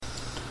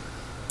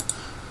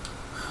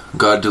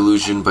God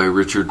Delusion by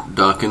Richard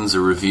Dawkins, a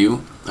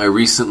review. I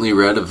recently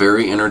read a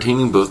very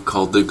entertaining book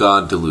called The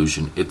God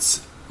Delusion.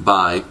 It's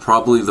by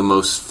probably the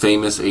most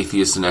famous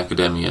atheist in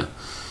academia.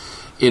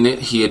 In it,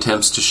 he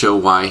attempts to show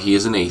why he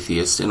is an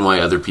atheist and why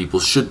other people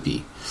should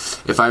be.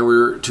 If I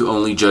were to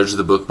only judge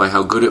the book by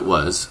how good it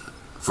was,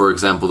 for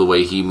example, the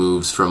way he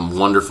moves from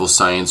wonderful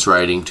science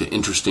writing to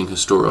interesting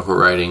historical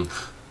writing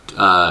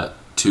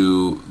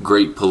to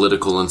great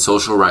political and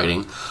social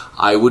writing,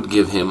 I would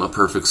give him a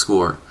perfect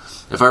score.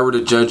 If I were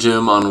to judge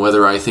him on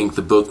whether I think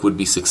the book would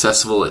be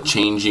successful at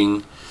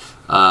changing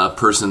a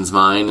person's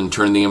mind and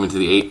turning him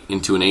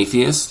into an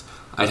atheist,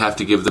 I'd have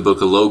to give the book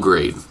a low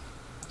grade.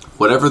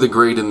 Whatever the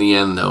grade in the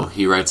end, though,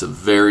 he writes a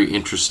very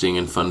interesting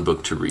and fun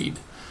book to read.